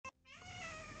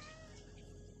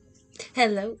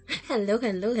Hello, hello,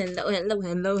 hello, hello, hello,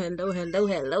 hello, hello, hello,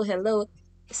 hello, hello.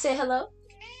 Say hello.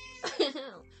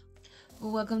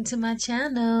 Welcome to my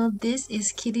channel. This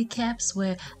is Kitty Caps,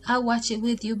 where I watch it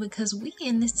with you because we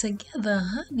in this together,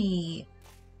 honey.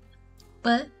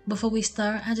 But before we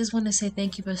start, I just want to say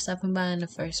thank you for stopping by in the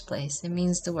first place. It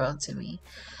means the world to me.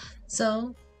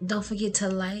 So don't forget to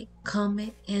like,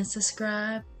 comment, and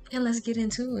subscribe, and let's get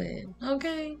into it.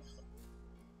 Okay.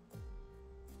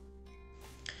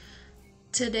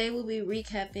 Today we'll be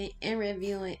recapping and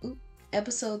reviewing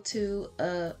episode 2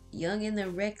 of Young and the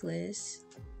Reckless,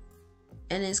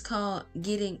 and it's called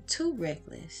Getting Too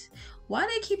Reckless. Why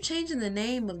they keep changing the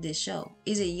name of this show?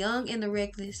 Is it Young and the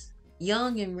Reckless?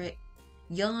 Young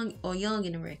or Young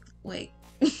and the Reckless? Wait,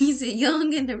 is it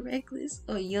Young and the Reckless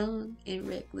or Young and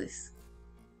Reckless?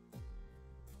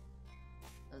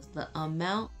 The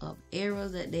amount of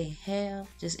errors that they have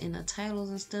just in the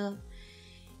titles and stuff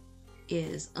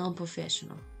is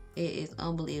unprofessional. It is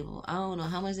unbelievable. I don't know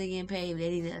how much they getting paid.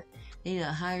 They need to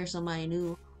hire somebody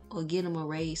new or get them a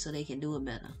raise so they can do it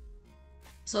better.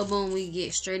 So boom, we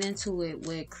get straight into it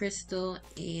with Crystal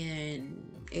and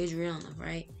Adriana,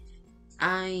 right?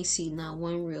 I ain't see not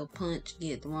one real punch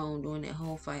get thrown during that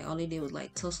whole fight. All they did was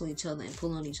like tussle each other and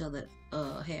pull on each other's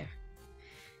hair,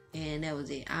 and that was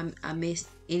it. I missed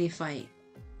any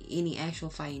actual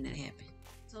fighting that happened.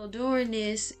 So during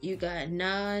this, you got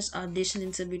Naj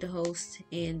auditioning to be the host,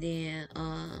 and then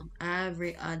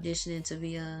Ivory auditioning to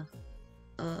be a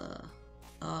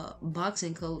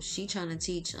boxing coach. She trying to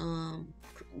teach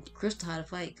Crystal how to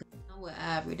fight. I'm with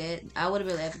Ivory. That I would have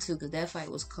been laughing too, because that fight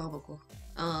was comical.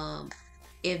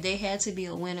 If they had to be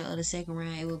a winner of the second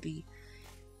round, it would be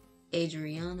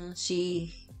Adriana.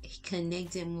 She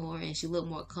connected more and she looked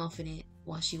more confident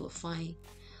while she would fight.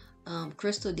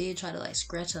 Crystal did try to like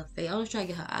scratch her face. I was trying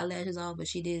to get her eyelashes off, but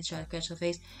she did try to scratch her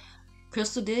face.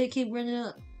 Crystal did keep running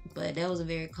up, but that was a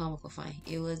very comical fight.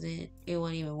 It wasn't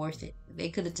even worth it. They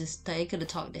could have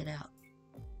talked that out.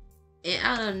 And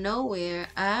out of nowhere,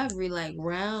 Ivory like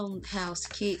roundhouse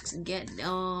kicks and get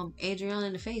Adriana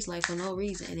in the face like for no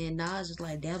reason, and then Nas just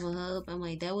like dabbing her up. I'm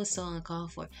like, that was so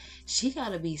uncalled for. She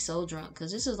gotta be so drunk,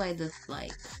 because this is like the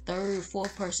third,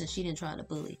 fourth person she didn't try to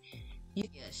bully. Yeah,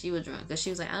 she was drunk because she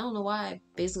was like, I don't know why.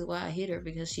 Basically, why I hit her,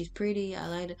 because she's pretty. I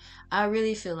like her. I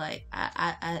really feel like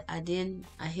I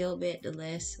held back the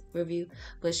last review,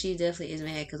 but she definitely is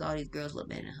mad because all these girls look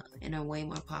better than her and are way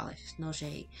more polished. No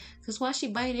shade. Because why she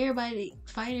biting everybody,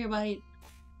 fighting everybody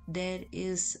that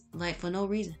is like for no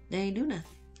reason? They ain't do nothing.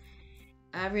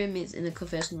 Ivory admits in the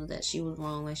confessional that she was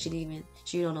wrong. Like she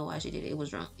don't know why she did it. It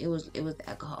was wrong. It was the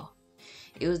alcohol.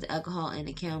 It was the alcohol and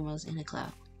the cameras and the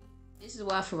cloud. This is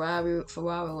why Ferrari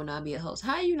will not be a host.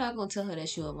 How are you not gonna tell her that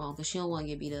she was wrong? Because she don't want to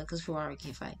get beat up. Because Ferrari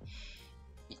can't fight.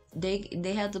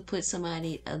 They have to put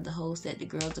somebody as the host that the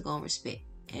girls are gonna respect.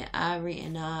 And Ivory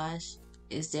and Naj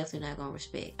is definitely not gonna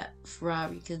respect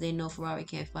Ferrari, because they know Ferrari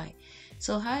can't fight.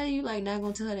 So how are you like not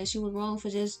gonna tell her that she was wrong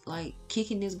for just like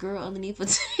kicking this girl underneath a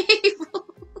table?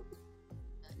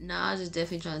 Naj is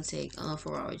definitely trying to take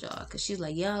Ferrari job, because she's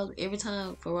like, y'all, every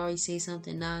time Ferrari says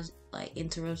something, Naj like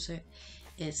interrupts her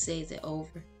and says it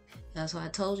over. That's why I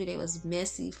told you they was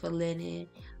messy for letting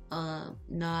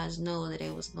Naj know that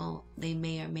they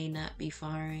may or may not be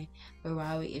firing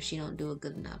Ferrari if she don't do a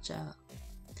good enough job.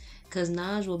 Cause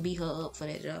Naj will beat her up for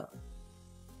that job.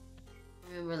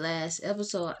 Remember last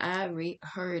episode, Ivory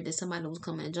heard that somebody was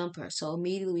coming to jump her, so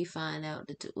immediately we find out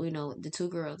the two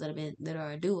girls that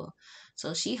are a duo.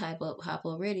 So she hop up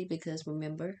already, because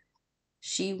remember,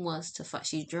 she wants to fight.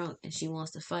 She's drunk and she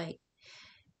wants to fight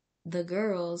the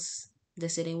girls that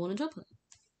said they want to jump her.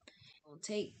 It'll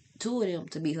take two of them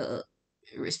to beat her up,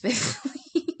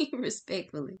 respectfully.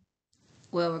 Respectfully.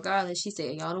 Well, regardless, she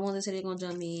said, y'all the ones that said they're gonna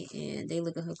jump me, and they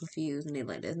look at her confused, and they're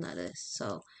like, that's not us.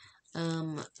 So,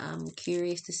 I'm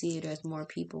curious to see if there's more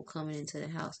people coming into the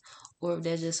house, or if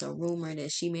there's just a rumor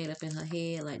that she made up in her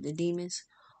head, like the demons,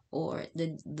 or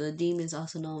the demons,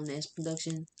 also known as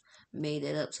production, made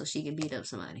it up so she can beat up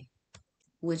somebody,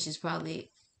 which is probably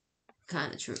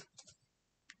kind of true.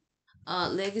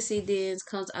 Legacy Diz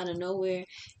comes out of nowhere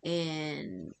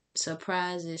and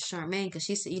surprises Charmaine, because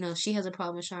she said, she has a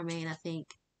problem with Charmaine. I think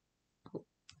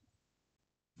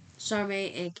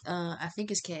Charmaine and I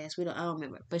think it's Cass. I don't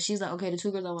remember, but she's like, okay, the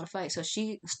two girls don't want to fight, so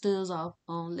she steals off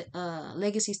on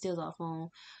Legacy steals off on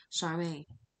Charmaine.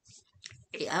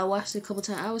 I watched it a couple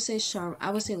times. I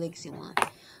would say Legacy won.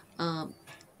 Um,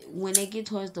 when they get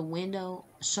towards the window,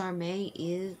 Charmaine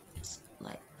is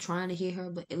like trying to hit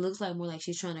her, but it looks like more like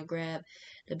she's trying to grab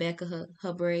the back of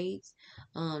her braids.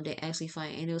 They actually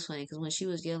fight, and it was funny because when she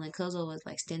was yelling, Cuzzo was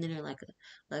like standing there like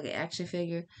an action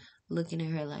figure, looking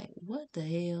at her like, what the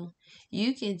hell?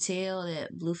 You can tell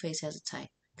that Blueface has a type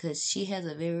because she has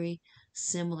a very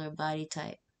similar body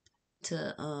type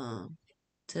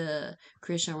to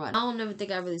Christian Rodney. I don't never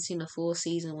think I really seen a full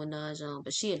season with Naj on,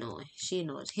 but she annoying. She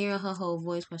annoys. Hearing her whole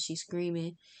voice while she's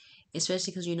screaming,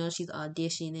 especially because you know she's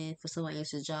auditioning for somebody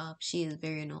else's job, she is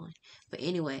very annoying. But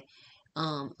anyway,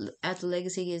 after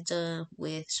Legacy gets done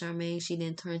with Charmaine, she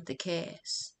then turns to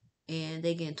Cass, and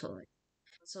they get into it.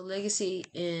 So Legacy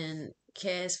and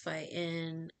Cass fight,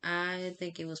 and I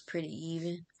think it was pretty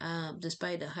even.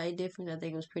 Despite the height difference, I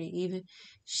think it was pretty even.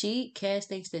 Cass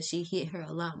thinks that she hit her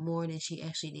a lot more than she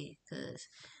actually did, cause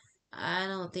I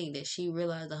don't think that she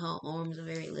realized that her arms are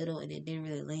very little and it didn't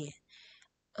really land.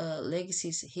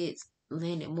 Legacy's hits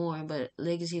landed more, but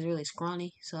Legacy's really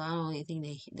scrawny, so I don't really think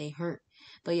they hurt.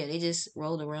 But yeah, they just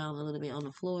rolled around a little bit on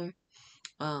the floor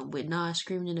with Nas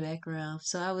screaming in the background.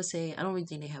 So I would say I don't really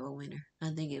think they have a winner.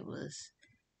 I think it was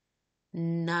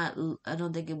not. I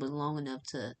don't think it was long enough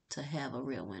to have a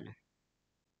real winner.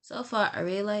 So far, I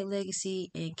really like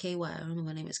Legacy and KY. I don't know if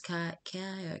her name is Kai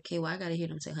or KY. I gotta hear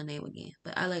them say her name again,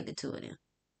 but I like the two of them.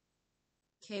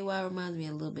 KY reminds me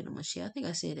a little bit of Michelle. I think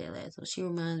I said that last time. She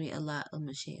reminds me a lot of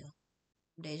Michelle.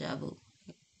 Deja vu.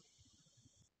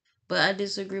 But I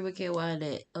disagree with KY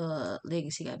that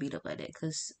Legacy got beat up like that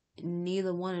because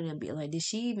neither one of them be like. Did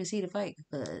she even see the fight?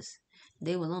 Because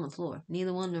they was on the floor.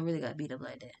 Neither one of them really got beat up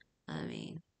like that. I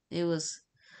mean, it was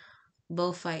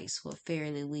both fights were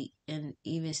fairly weak, and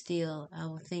even still, I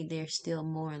would think they're still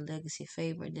more in Legacy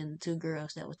favor than the two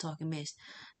girls that were talking mess.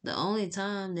 The only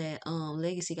time that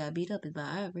Legacy got beat up is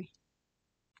by Ivory.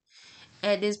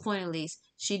 At this point, at least,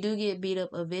 she do get beat up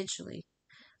eventually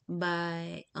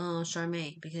by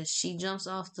Charmaine because she jumps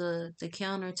off the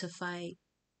counter to fight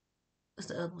what's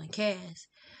the other one, Cass,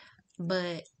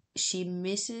 but she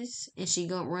misses and she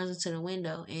runs into the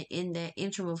window, and in that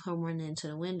interim of her running into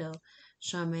the window,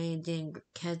 Charmaine then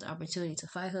has the opportunity to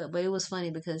fight her. But it was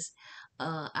funny because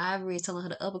Ivory is telling her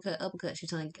to uppercut. She's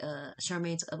telling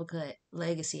Charmaine to uppercut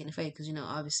Legacy in the face because you know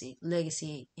obviously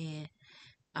Legacy and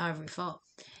Ivory fought,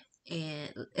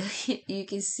 and you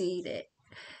can see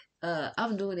that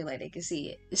I'm doing it like they can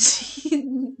see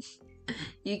it.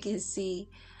 You can see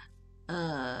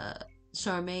uh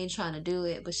Charmaine trying to do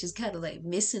it, but she's kind of like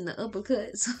missing the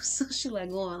uppercut, so she like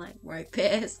going like right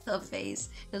past her face.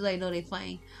 It's like no, they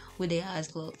fighting with their eyes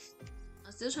closed.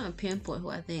 I'm still trying to pinpoint who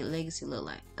I think Legacy look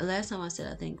like. Last time I said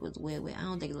I think it was Wet. I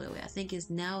don't think it's Wet. I think it's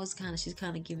now it's kind of she's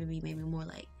kind of giving me maybe more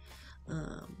like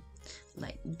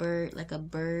a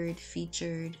bird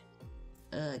featured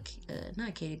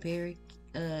not Katy Perry,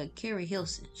 Carrie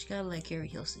Hilson. She kind of like Carrie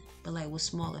Hilson, but like with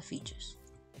smaller features.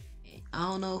 I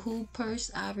don't know who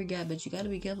purse Ivory got, but you gotta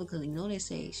be careful because you know they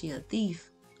say she a thief,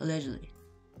 allegedly.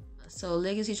 So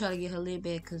Legacy tried to get her lid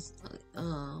back because,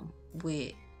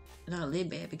 with, not a lid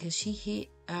back because she hit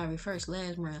Ivory first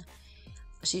last round.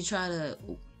 She tried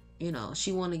to,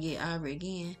 she want to get Ivory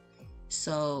again.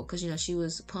 So, because, she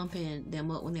was pumping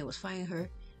them up when they was fighting her.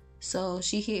 So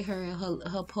she hit her in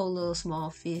her poor little small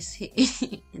fist hit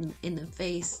in the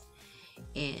face,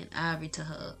 and Ivory to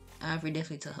hug. Ivory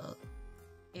definitely to hug.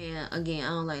 And again, I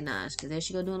don't like Naj because there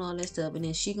she go doing all that stuff, and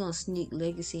then she gonna sneak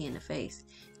Legacy in the face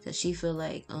because she feel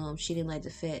like she didn't like the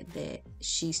fact that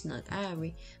she snuck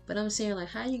Ivory. But I'm saying like,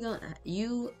 how you gonna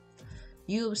you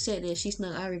upset that she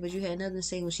snuck Ivory, but you had nothing to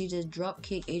say when she just drop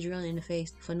kicked Adriana in the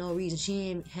face for no reason.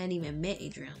 She hadn't even met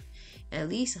Adriana. At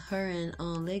least her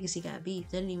and Legacy got beef.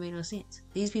 That didn't even make no sense.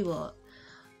 These people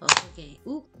are fucking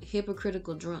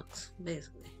hypocritical drunks,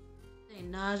 basically.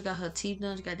 And Naj got her teeth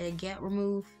done, she got that gap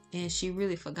removed, and she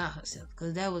really forgot herself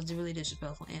because that was really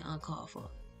disrespectful and uncalled for.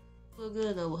 Look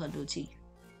good though with her new teeth.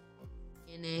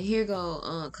 And then here go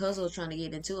Cuzzo trying to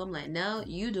get into. I'm like, now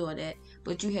you doing that,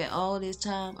 but you had all this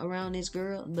time around this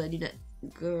girl, but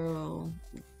girl,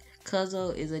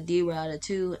 Cuzzo is a D-rider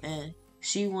too, and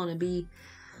she want to be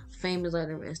famous like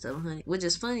the rest of them, honey. Which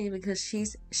is funny because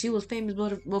she was famous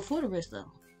before the rest of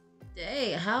them.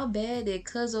 Hey, how bad did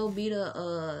Cuzzo beat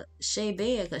Shay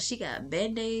Bear? Cause she got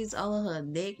band-aids all on her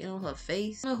neck and on her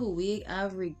face. I don't know who wig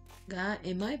Ivory got.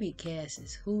 It might be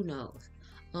Cass's. Who knows?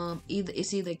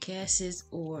 Either Cass's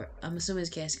or I'm assuming it's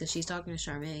Cass because she's talking to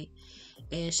Charmaine,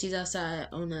 and she's outside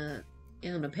on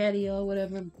the patio or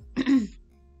whatever,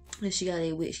 and she got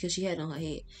a wig because she had it on her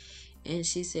head, and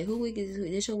she said, "Who wig is this?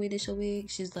 This your wig? This your wig?"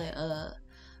 She's like,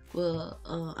 well,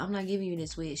 I'm not giving you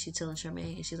this wig. She's telling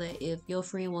Charmaine, and she's like, if your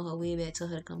friend want her wig back, tell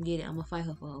her to come get it. I'm gonna fight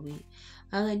her for her wig.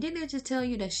 I was like, didn't they just tell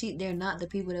you that they're not the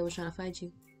people that were trying to fight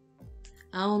you?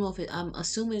 I don't know if it. I'm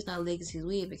assuming it's not Legacy's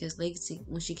wig because Legacy,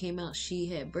 when she came out, she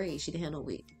had braids. She didn't have no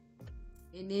wig.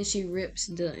 And then she rips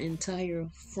the entire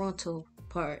frontal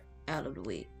part out of the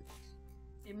wig.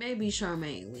 It may be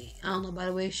Charmaine wig. I don't know. By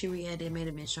the way, if she reacted, it may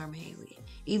have been Charmaine wig.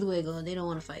 Either way it goes, they don't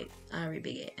want to fight Ivory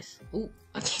big ass. Ooh,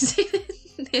 I can't say that.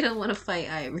 They don't want to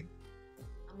fight Ivory.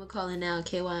 I'm gonna call it now.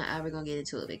 KY and Ivory gonna get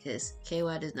into it because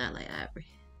KY does not like Ivory.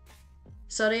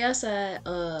 So they outside.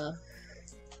 The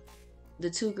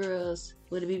two girls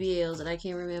with the BBLs that I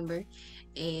can't remember,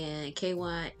 and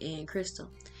KY and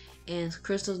Crystal. And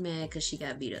Crystal's mad because she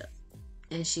got beat up.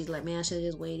 And she's like, man, I should have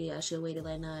just waited. I should have waited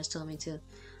like Nas told me to.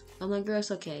 I'm like, girl, it's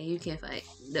okay. You can't fight.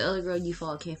 The other girl you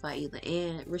fought can't fight either.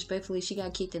 And respectfully, she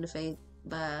got kicked in the face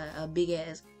by a big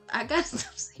ass. I got to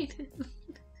see that.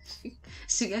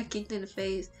 She got kicked in the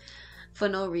face for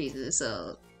no reason.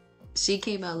 So she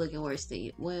came out looking worse than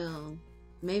you. Well,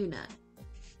 maybe not.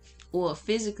 Well,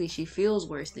 physically, she feels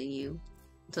worse than you.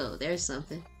 So there's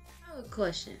something. I have a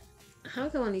question. How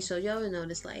come on these shows, y'all ever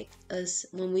notice, like, us,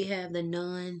 when we have the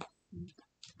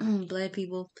non-black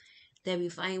people that be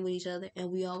fighting with each other,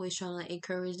 and we always trying to, like,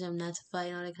 encourage them not to fight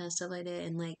and all that kind of stuff like that,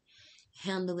 and, like,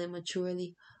 handle it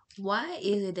maturely? Why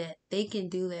is it that they can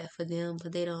do that for them,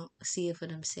 but they don't see it for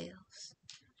themselves?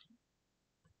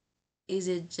 Is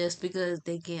it just because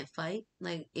they can't fight?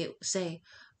 Like, say,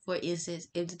 for instance,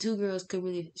 if the two girls could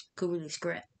really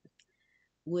scrap,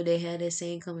 would they have that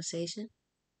same conversation?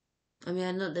 I mean,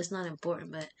 I know that's not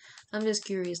important, but I'm just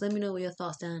curious. Let me know what your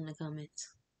thoughts down in the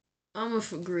comments. I'm gonna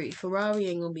agree. Ferrari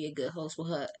ain't gonna be a good host with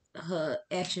her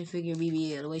action figure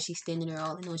BBL. The way she's standing there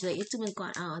all in one. She's like, it's too much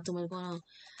going on. It's too much going on.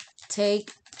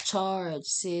 Take charge,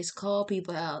 sis. Call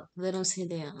people out. Let them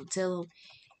sit down. Tell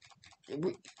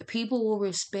them people will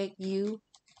respect you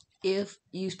if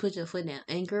you put your foot down.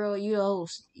 And girl, you the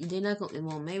host. They're not gonna.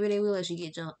 Well, maybe they will let you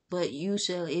get jumped, but you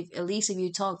shall. If at least if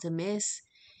you talk to mess,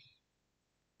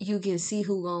 you can see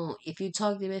who gon' if you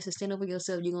talk to mess and stand up for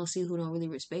yourself, you're gonna see who don't really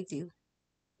respect you.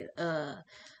 Uh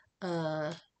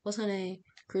what's her name?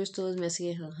 Crystal is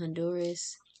Mexican,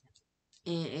 Honduras,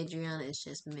 and Adriana is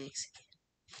just Mexican.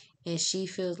 And she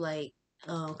feels like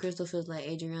Crystal feels like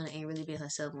Adriana ain't really been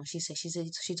herself when she said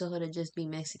she told her to just be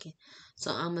Mexican.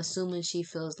 So I'm assuming she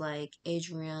feels like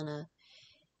Adriana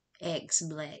acts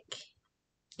black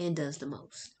and does the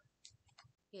most.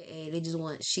 Yeah, they just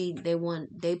want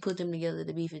they put them together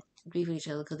to beef with each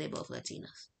other because they both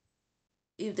Latinos.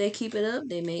 If they keep it up,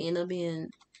 they may end up being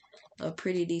a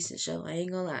pretty decent show. I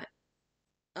ain't gonna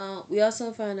lie. We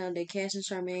also found out that Cash and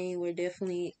Charmaine were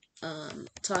definitely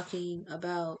talking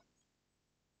about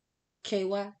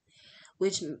KY,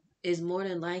 which is more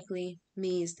than likely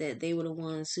means that they were the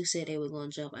ones who said they were gonna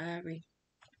jump Ivory,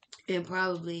 and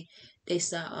probably they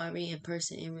saw Ivory in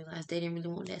person and realized they didn't really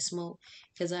want that smoke.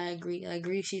 Because I agree, I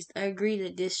agree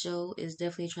that this show is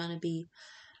definitely trying to be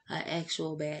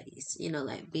actual baddies, you know,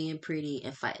 like being pretty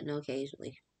and fighting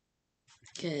occasionally.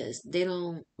 Because they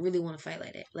don't really want to fight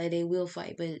like that. Like, they will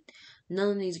fight, but none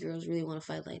of these girls really want to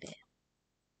fight like that.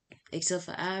 Except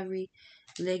for Ivory,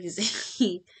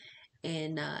 Legacy,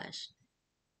 and Naj.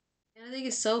 And I think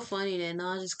it's so funny that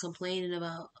Naj is complaining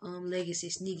about Legacy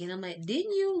sneaking. I'm like,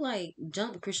 didn't you, like,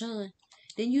 jump Krishan?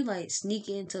 Didn't you, like, sneak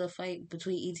into the fight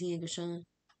between E.T. and Krishan?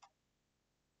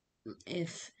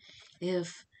 If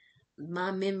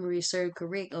my memory served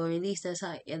correct, or at least that's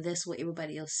what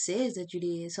everybody else says that you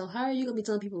did. So how are you gonna be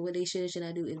telling people what they should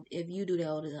not do if you do that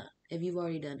all the time? If you've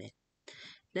already done it,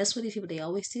 that's what these people, they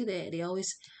always do that. They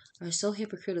always are so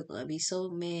hypocritical. I'd be so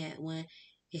mad when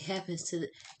it happens to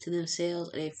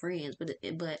themselves or their friends, but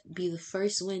be the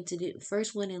first one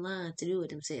in line to do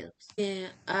it themselves. And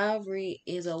Ivory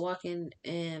is a walking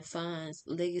and finds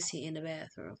Legacy in the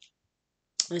bathroom,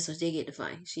 and so they get to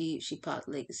fight. She popped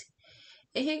Legacy.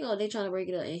 And here go, they trying to break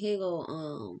it up. And here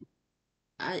go,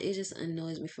 it just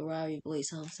annoys me. Ferrari voice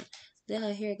Thompson. Then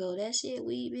her hair go, that shit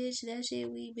weed, bitch. That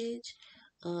shit weed, bitch.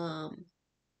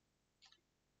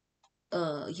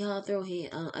 Y'all throw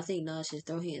hands. I think Nas just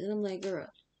throw hands. And I'm like, girl,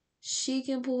 she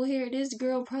can pull hair. This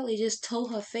girl probably just tore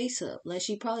her face up. Like,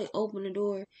 she probably opened the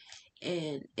door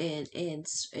and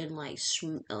like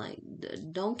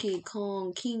Donkey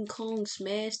Kong, King Kong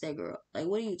smashed that girl. Like,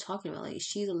 what are you talking about? Like,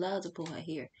 she's allowed to pull her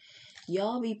hair.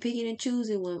 Y'all be picking and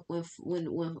choosing when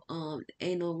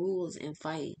ain't no rules in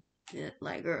fighting. Yeah,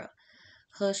 like, girl,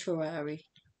 hush, Ferrari,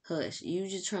 hush. You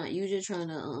just trying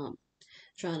to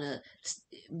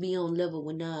be on level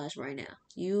with Naj right now.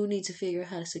 You need to figure out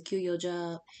how to secure your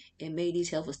job and make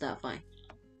these helpers stop fighting.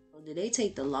 Did they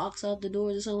take the locks off the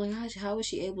doors or something? How was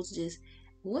she able to just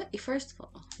what? First of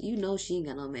all, you know she ain't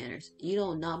got no manners. You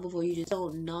don't knock before you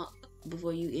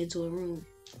enter a room.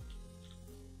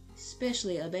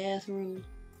 especially a bathroom.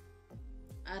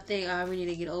 I think I really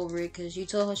need to get over it because you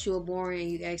told her she was boring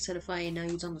and you asked her to fight, and now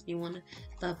you told me you want to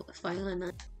stop fighting her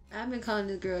now. I've been calling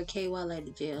this girl KY like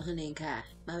the jail. Her name Kai.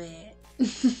 My bad.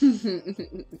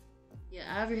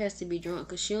 Yeah, Ivory has to be drunk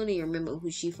because she don't even remember who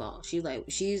she fought.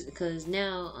 She's because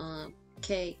now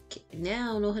now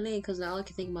I don't know her name because all I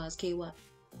can think about is KY.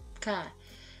 Kai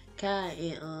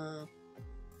and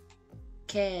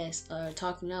Cass are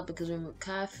talking out because remember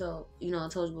Kai felt, I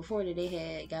told you before that they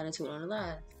had got into it on the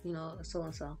live, so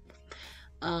and so.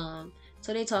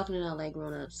 So they talking it out like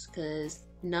grown ups because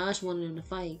Nash wanted them to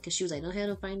fight because she was like, don't have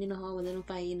them fighting in the hallway, let them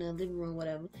fight in the living room,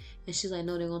 whatever. And she's like,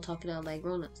 no, they're gonna talk it out like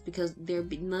grown ups because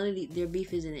none of their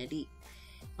beef isn't that deep.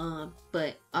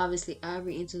 But obviously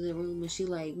Ivory enters the room and she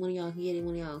like, one of y'all can get it,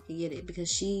 one of y'all can get it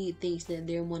because she thinks that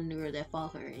they're one of the girls that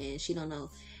fought her and she don't know.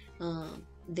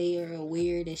 They are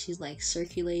aware that she's like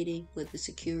circulating with the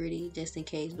security just in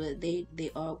case, but they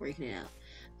are working it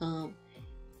out.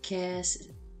 Cass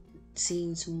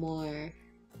seems more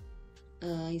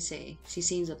she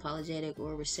seems apologetic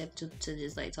or receptive to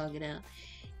just like talk it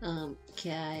out.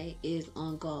 Kai is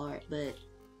on guard, but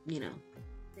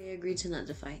they agreed to not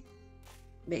to fight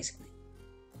basically.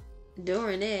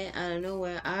 During that, out of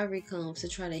nowhere, Ivory comes to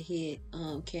try to hit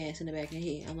Cass in the back of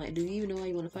the head. I'm like, do you even know why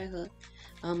you want to fight her?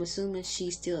 I'm assuming she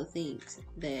still thinks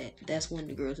that that's one of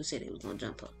the girls who said they was gonna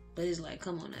jump her. But it's like,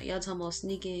 come on now, y'all talking about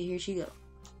sneaking, and here she go.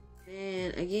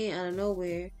 And again, out of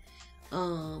nowhere,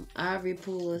 Ivory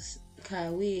pulls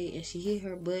Kai wig and she hit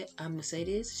her, but I'm gonna say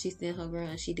this, she stand her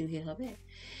ground, she do hit her back.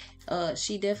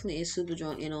 She definitely is super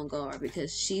drunk and on guard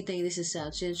because she think this is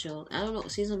South Central. I don't know.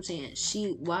 See what I'm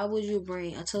saying? Why would you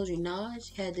bring? I told you,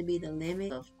 Naj had to be the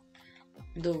limit of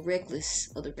the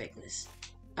reckless of the reckless.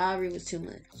 Ivory was too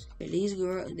much. These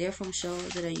girls, they're from shows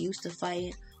that are used to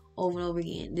fighting over and over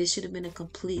again. This should have been a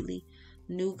completely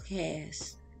new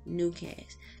cast,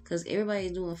 because everybody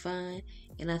is doing fine,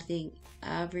 and I think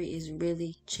Ivory is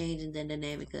really changing the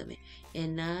dynamic of it,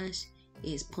 and Naj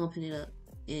is pumping it up.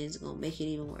 And it's gonna make it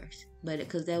even worse. But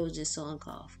because that was just so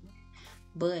uncalled for.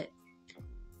 But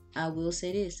I will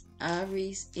say this: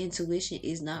 Ivory's intuition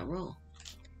is not wrong.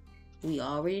 We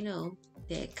already know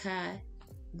that Kai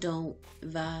don't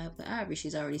vibe with Ivory.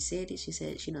 She's already said it. She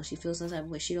said, she feels some type of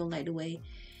way. She don't like the way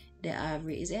that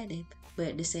Ivory is acting. But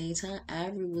at the same time,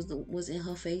 Ivory was in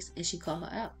her face and she called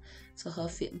her out. So her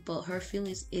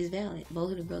feelings is valid.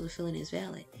 Both of the brothers' feeling is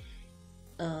valid.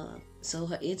 So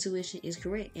her intuition is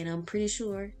correct, and I'm pretty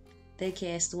sure they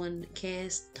Cass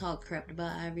talk crap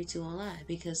about Ivory too online,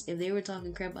 because if they were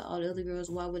talking crap about all the other girls,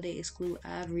 why would they exclude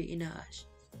Ivory and Naj?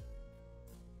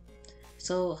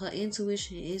 So her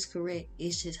intuition is correct.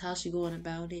 It's just how she going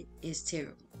about it is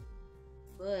terrible.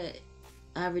 But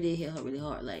Ivory did hit her really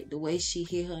hard. Like the way she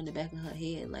hit her in the back of her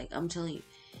head, like I'm telling you,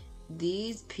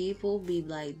 these people be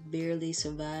like barely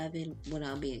surviving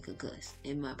without being concussed,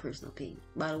 in my personal opinion.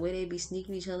 By the way they be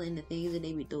sneaking each other in the things that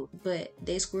they be doing. But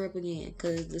they square up again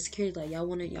because the security's like, y'all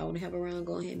wanna have a round,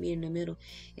 go ahead and meet in the middle.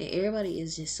 And everybody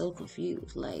is just so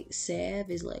confused. Like Sav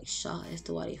is like shocked as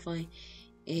to why they fight.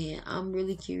 And I'm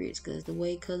really curious because the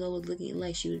way Cuzzo was looking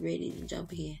like she was ready to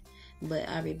jump in. But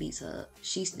Ivory beats her up.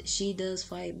 She does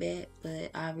fight back,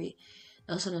 but Ivory,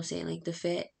 that's what I'm saying. Like the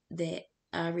fact that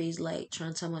Ivory's like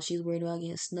trying to tell me she's worried about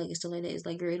getting snuck and stuff like that. It's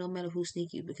like, girl, it don't matter who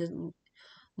sneak you because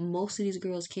most of these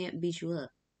girls can't beat you up,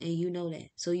 and you know that.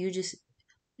 So you're just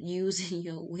using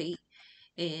your weight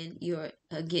and you're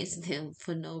against them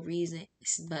for no reason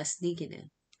by sneaking them.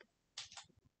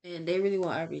 And they really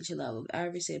want Ivory to chill out.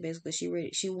 Ivory said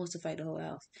basically she wants to fight the whole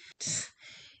house.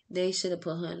 They should have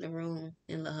put her in the room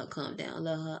and let her calm down,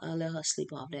 let her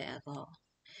sleep off that alcohol.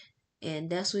 And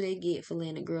that's what they get for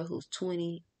letting a girl who's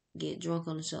 20 get drunk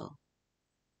on the show.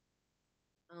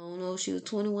 I don't know if she was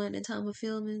 21 at the time of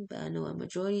filming, but I know a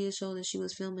majority of the show that she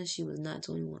was filming, she was not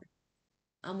 21.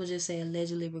 I'm gonna just say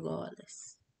allegedly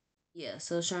regardless. Yeah,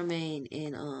 so Charmaine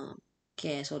and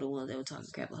Cash are the ones that were talking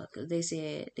crap about her because they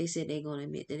said they're gonna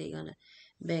admit that they're gonna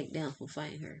back down from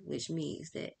fighting her, which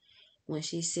means that when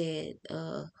she said,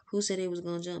 who said they was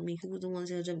gonna jump me? Who was the ones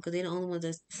that jump? Because they're the only ones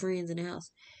that's friends in the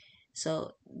house.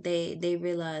 So they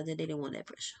realized that they didn't want that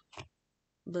pressure.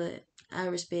 But I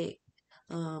respect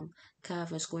Kai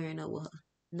for squaring up with her.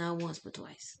 Not once but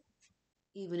twice.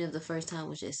 Even if the first time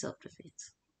was just self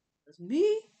defense.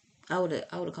 Me, I would have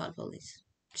called the police.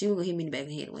 She was gonna hit me in the back of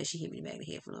the head the way she hit me in the back of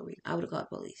the head for no reason. I would have called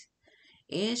the police.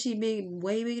 And she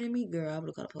way bigger than me, girl. I would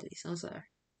have called the police. I'm sorry.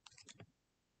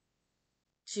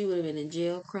 She would have been in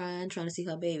jail crying, trying to see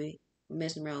her baby,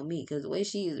 messing around with me. Because the way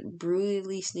she is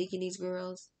brutally sneaking these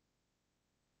girls,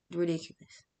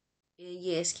 ridiculous. And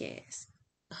yes, Cass.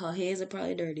 her hands are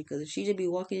probably dirty because if she just be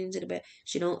walking into the back,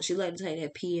 she like to take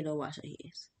that pee and don't wash her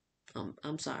hands.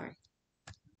 I'm sorry.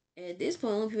 At this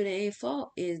point, only people that ain't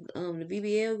fault is the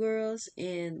BBL girls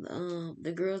and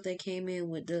the girls that came in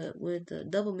with the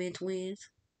Doublemint twins.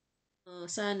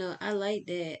 Side note, I like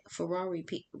that Ferrari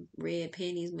red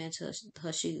panties match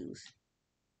her shoes.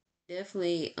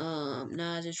 Definitely,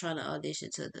 Nas is trying to audition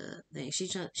to the thing.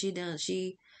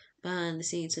 She behind the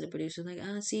scenes to the producer, like,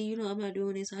 I see, I'm not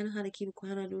doing this. I know how to keep it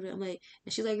quiet. I don't do that. I'm like,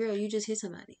 and she's like, girl, you just hit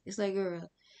somebody. It's like, girl,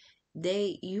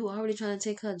 you already trying to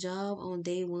take her job on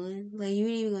day one. Like, you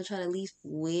ain't even gonna try to at least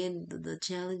win the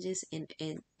challenges and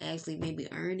actually maybe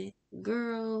earn it,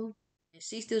 girl. And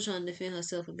she's still trying to defend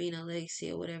herself for being on legacy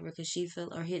or whatever because she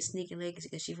felt or hit sneaking legacy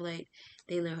because she feel like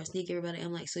they let her sneak everybody.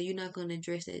 I'm like, so you're not gonna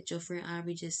address that your friend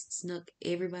Ivory just snuck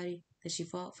everybody that she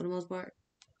fought for the most part?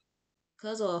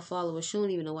 Cause of her followers, she don't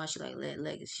even know why she like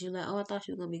legacy. She's like, oh, I thought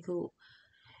she was gonna be cool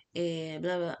and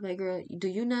blah blah. I'm like, girl, do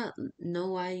you not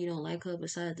know why you don't like her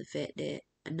besides the fact that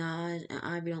Naj and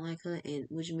Ivy don't like her, and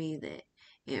which means that,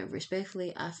 and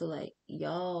respectfully, I feel like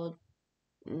y'all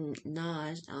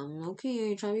Naj, I'm okay, you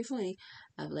ain't trying to be funny.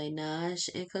 I be like Naj,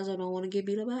 and cause I don't want to get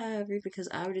beat up by Ivory because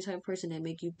Ivory the type of person that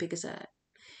make you pick a side,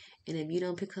 and if you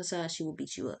don't pick her side, she will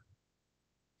beat you up.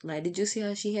 Like, did you see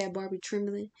how she had Barbie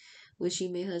trembling when she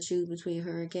made her choose between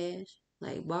her and Cash?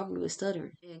 Like Barbie was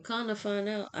stuttering, and kind of find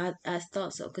out, I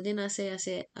thought so, cause then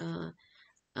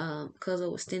cause I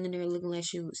was standing there looking like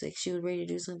she was ready to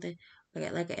do something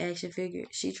like an action figure.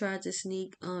 She tried to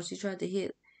sneak, she tried to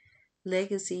hit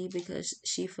Legacy because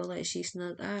she felt like she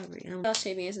snuck Ivory. Y'all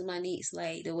Shavy is my niece.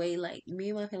 Like the way like me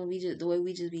and my family the way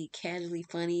we just be casually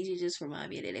funny. She just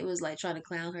remind me of that. It was like trying to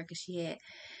clown her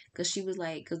because she was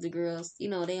like because the girls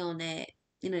they on that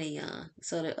they young.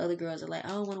 So the other girls are like I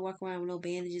don't want to walk around with no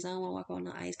bandages. I don't want to walk around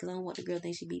with no ice because I don't want the girl to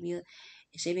think she beat me up.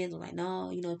 And Shavy was like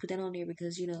no put that on there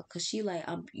because because she like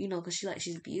I'm because she like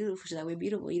she's beautiful. She's like we're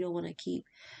beautiful. You don't want to keep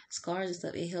scars and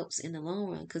stuff. It helps in the long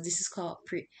run because this is called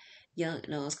young.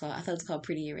 No, it's called. I thought it was called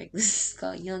Pretty and Reckless. It's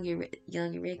called Young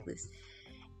and Reckless.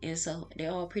 And so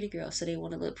they're all pretty girls, so they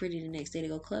want to look pretty the next day to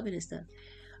go clubbing and stuff.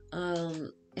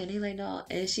 And they like no,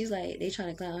 and she's like they trying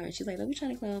to clown her, and she's like don't be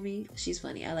trying to clown me. She's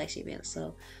funny. I like Shay Vans,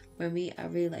 so for me, I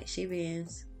really like Shay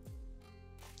Vans,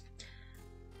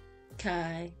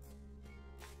 Kai,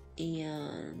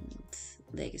 and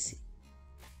Legacy.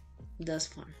 Thus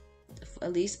far,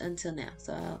 at least until now.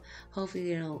 So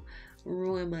hopefully they don't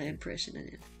ruin my impression of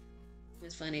them.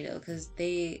 It's funny though, cause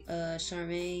they,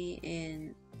 Charmaine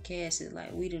and Cass is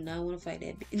like, we do not want to fight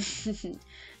that bitch.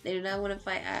 They do not want to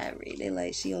fight Ivory. They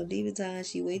like, she on demon time.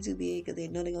 She way too big, cause they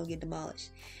know they gonna get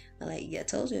demolished. I'm like, yeah, I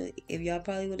told you, if y'all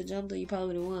probably would have jumped her, you probably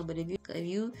would have won. But if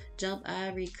you jump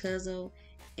Ivory, Cuzzo,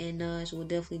 and Naj will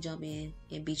definitely jump in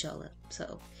and beat y'all up.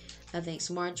 So I think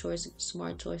smart choice,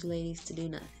 ladies, to do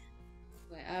nothing.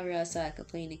 But Ivory outside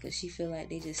complaining because she feel like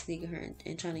they just sneaking her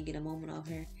and trying to get a moment off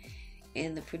her.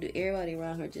 And everybody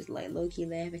around her just like low key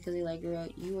laughing because they like, girl,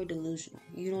 you are delusional.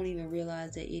 You don't even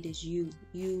realize that it is you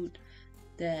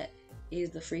that is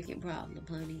the freaking problem,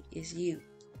 honey. It's you.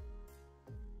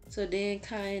 So then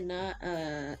Kai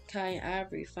and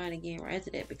Ivory fight again right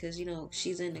after that because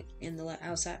she's in the like,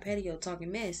 outside patio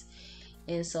talking mess,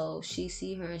 and so she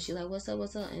see her and she like, what's up,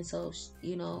 and so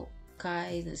Kai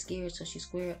isn't scared, so she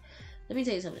square. Let me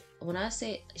tell you something. When I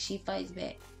say she fights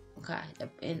back, Kai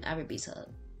and Ivory beats her up.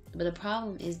 But the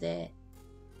problem is that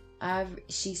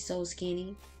she's so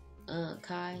skinny,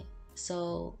 Kai.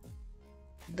 So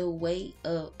the weight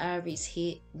of Ivory's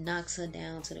hit knocks her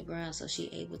down to the ground, so she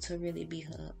able to really beat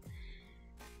her up.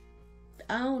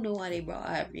 I don't know why they brought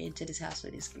Ivory into this house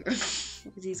with this girl,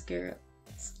 with these girls.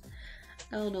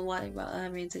 I don't know why they brought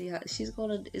Ivory into the house. She's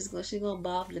gonna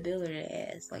bob the builder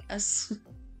their ass. Like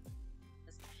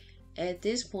at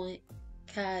this point,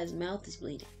 Kai's mouth is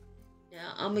bleeding.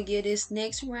 Now, I'm going to give this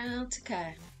next round to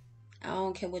Kai. I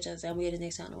don't care what y'all say. I'm going to give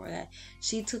this next round to her.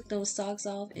 She took those socks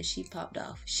off and she popped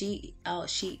off.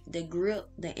 The grip,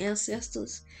 the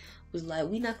ancestors was like,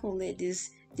 we're not going to let this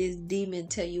demon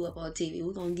tell you up on TV.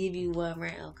 We're going to give you one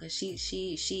round because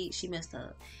she messed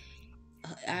up.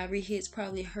 Ivory hits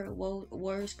probably hurt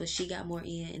worse, but she got more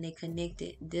in and they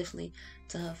connected definitely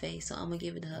to her face. So I'm going to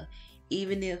give it to her.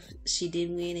 Even if she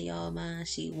didn't win in y'all mind,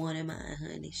 she won in mine,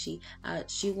 honey. She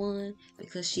won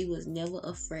because she was never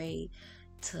afraid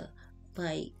to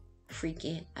fight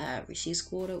freaking Ivory. She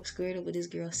squared up with this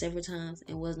girl several times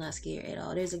and was not scared at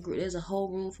all. There's a whole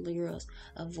room full of girls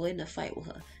avoiding a fight with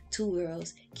her. 2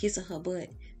 girls kissing her butt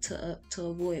to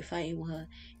avoid fighting with her,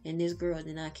 and this girl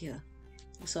did not care.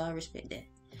 So I respect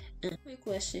that. Quick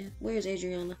question: where's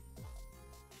Adriana?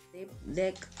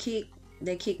 That kick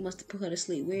That kick must have put her to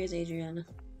sleep. Where is Adriana?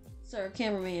 Sir,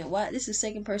 cameraman, why? This is the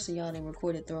second person y'all done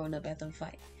recorded throwing up after the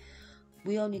fight.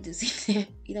 We don't need to see that.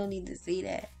 We don't need to see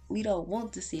that. We don't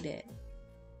want to see that.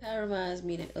 That reminds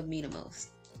me of me the most.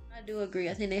 I do agree.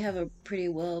 I think they have a pretty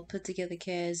well put together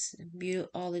cast. Beautiful,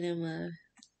 all of them are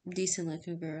decent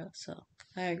looking girls. So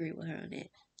I agree with her on that.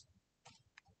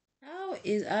 How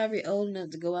is Ivory old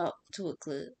enough to go out to a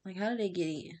club? Like, how did they get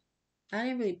in? I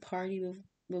didn't really party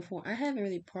before. I haven't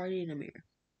really partied in America.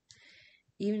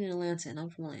 Even in Atlanta, and I'm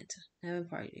from Atlanta. I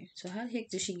haven't partied here. So how the heck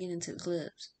did she get into the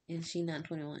clubs and she not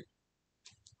 21?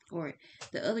 Or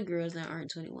the other girls that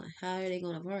aren't 21. How are they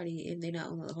going to party if they're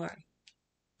not on the party?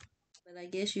 But I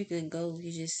guess you can go.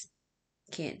 You just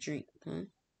can't drink, huh?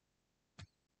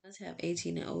 Let's have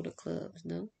 18 and older clubs,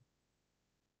 no?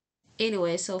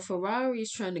 Anyway, so Ferrari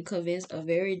is trying to convince a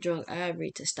very drunk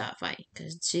Ivory to stop fighting.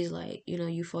 Because she's like,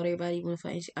 you fought everybody, you want to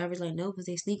fight? Ivory's like, no, because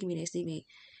they sneaking me, they sneak me.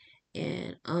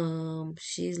 And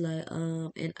she's like,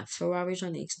 and Ferrari's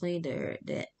trying to explain to her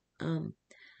that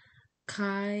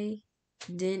Kai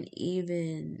didn't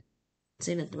even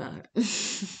say nothing about her.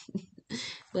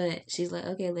 But she's like,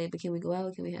 okay, like, but can we go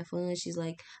out? Can we have fun? She's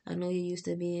like, I know you used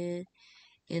to be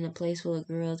in a place full of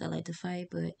girls that like to fight,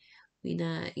 but we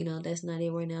not, that's not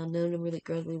it right now. None of them really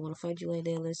girls really want to fight you like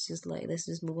that. Let's just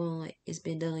move on. Like, it's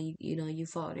been done. You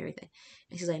fought and everything.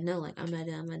 And she's like, no, like, I'm not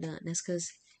done. I'm not done. That's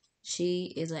because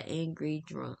she is an angry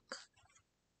drunk.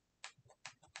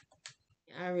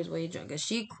 Iris way drunk. Cause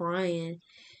she crying.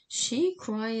 She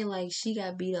crying like she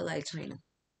got beat up like China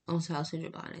on South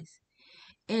Central Bodies.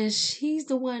 And she's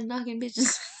the one knocking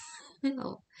bitches.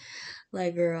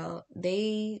 Like, girl,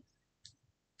 they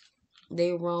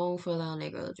wrong for allowing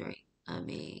that girl to drink. I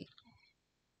mean,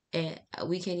 and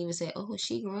we can't even say, oh,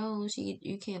 she grown.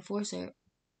 You can't force her.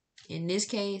 In this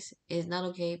case, it's not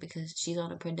okay because she's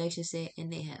on a production set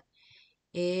and they have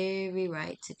every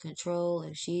right to control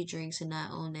if she drinks or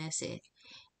not on that set.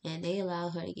 And they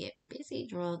allowed her to get busy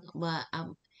drunk. But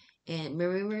and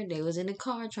remember, they was in the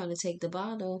car trying to take the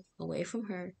bottle away from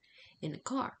her in the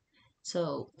car.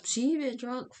 So she been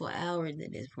drunk for hours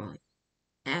at this point.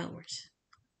 Hours.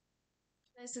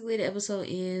 Basically, the episode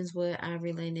ends with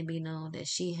Ivory letting it be known that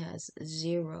she has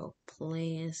zero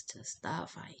plans to stop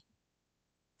fighting.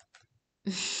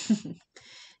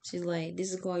 She's like,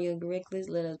 this is called young reckless,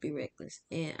 let us be reckless.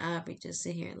 And Ivory just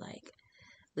sit here like,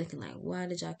 looking like, why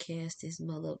did y'all cast this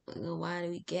motherfucker? Why did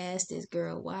we cast this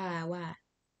girl? Why?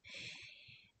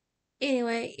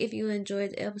 Anyway, if you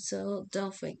enjoyed the episode,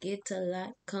 don't forget to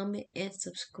like, comment, and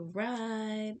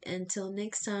subscribe. Until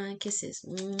next time, kisses.